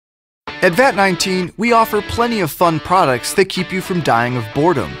At VAT19, we offer plenty of fun products that keep you from dying of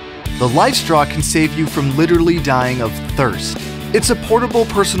boredom. The Life Straw can save you from literally dying of thirst. It's a portable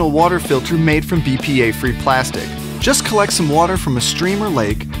personal water filter made from BPA-free plastic. Just collect some water from a stream or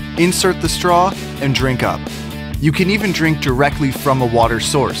lake, insert the straw, and drink up. You can even drink directly from a water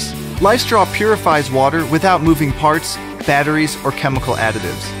source. Life Straw purifies water without moving parts, batteries, or chemical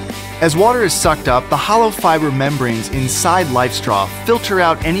additives. As water is sucked up, the hollow fiber membranes inside Life Straw filter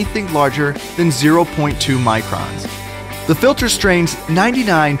out anything larger than 0.2 microns. The filter strains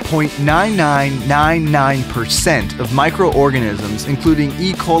 99.9999% of microorganisms, including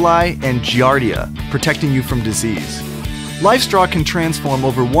E. coli and Giardia, protecting you from disease. Life Straw can transform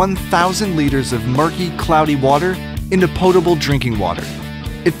over 1,000 liters of murky, cloudy water into potable drinking water.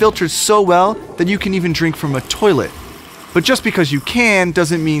 It filters so well that you can even drink from a toilet. But just because you can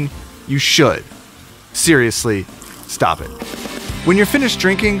doesn't mean you should. Seriously, stop it. When you're finished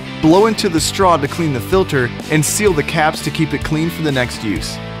drinking, blow into the straw to clean the filter and seal the caps to keep it clean for the next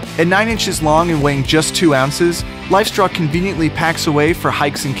use. At 9 inches long and weighing just 2 ounces, Life Straw conveniently packs away for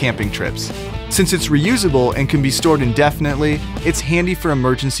hikes and camping trips. Since it's reusable and can be stored indefinitely, it's handy for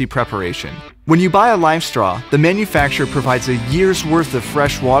emergency preparation. When you buy a Life Straw, the manufacturer provides a year's worth of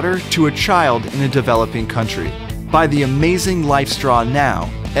fresh water to a child in a developing country. Buy the amazing Life Straw now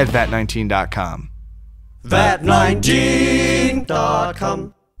at VAT19.com.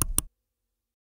 VAT19.com